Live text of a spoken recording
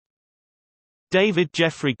David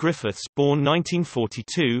Jeffrey Griffiths, born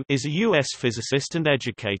 1942, is a U.S. physicist and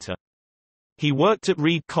educator. He worked at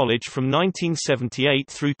Reed College from 1978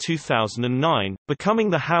 through 2009, becoming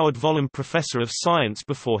the Howard Vollum Professor of Science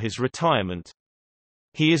before his retirement.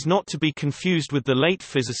 He is not to be confused with the late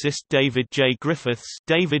physicist David J. Griffiths,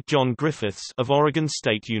 David John Griffiths of Oregon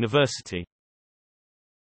State University.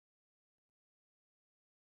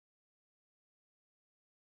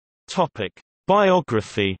 Topic: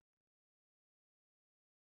 Biography.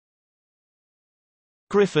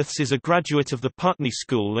 Griffiths is a graduate of the Putney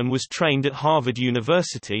School and was trained at Harvard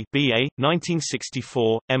University BA,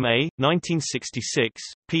 1964, MA, 1966,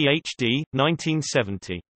 PhD,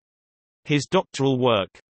 1970. His doctoral work,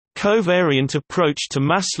 "Covariant Approach to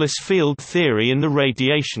Massless Field Theory in the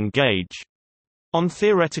Radiation Gauge", on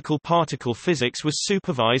theoretical particle physics was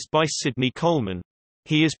supervised by Sidney Coleman.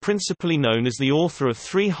 He is principally known as the author of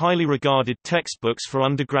three highly regarded textbooks for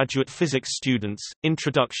undergraduate physics students: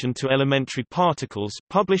 Introduction to Elementary Particles,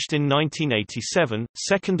 published in 1987,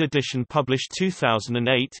 second edition published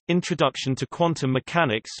 2008, Introduction to Quantum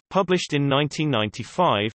Mechanics, published in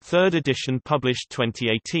 1995, third edition published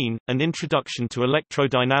 2018, and Introduction to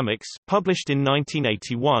Electrodynamics, published in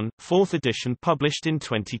 1981, fourth edition published in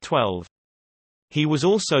 2012. He was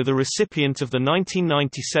also the recipient of the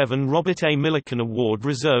 1997 Robert A. Millikan Award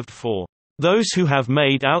reserved for those who have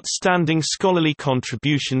made outstanding scholarly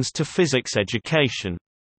contributions to physics education.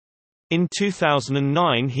 In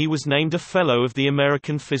 2009 he was named a Fellow of the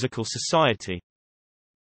American Physical Society.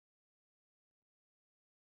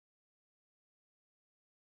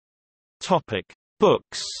 Topic: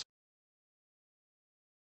 Books.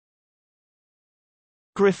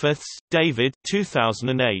 Griffiths, David,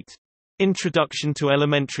 2008. Introduction to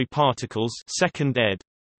Elementary Particles, 2nd ed.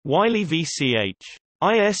 Wiley VCH.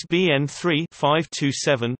 ISBN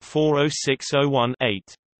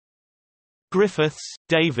 3-527-40601-8. Griffiths,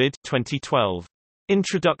 David, 2012.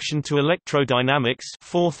 Introduction to Electrodynamics,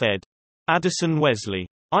 4th ed. Addison Wesley.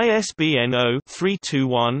 ISBN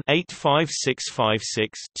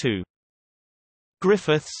 0-321-85656-2.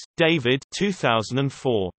 Griffiths, David,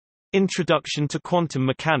 2004. Introduction to Quantum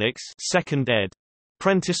Mechanics, 2nd ed.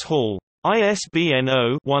 Prentice Hall. ISBN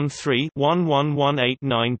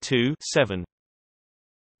 0-13-111892-7.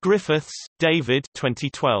 Griffiths, David,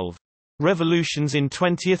 2012. Revolutions in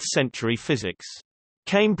 20th-Century Physics.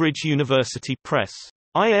 Cambridge University Press.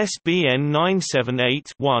 ISBN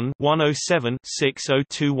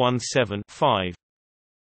 978-1-107-60217-5.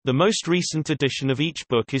 The most recent edition of each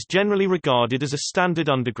book is generally regarded as a standard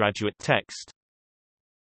undergraduate text.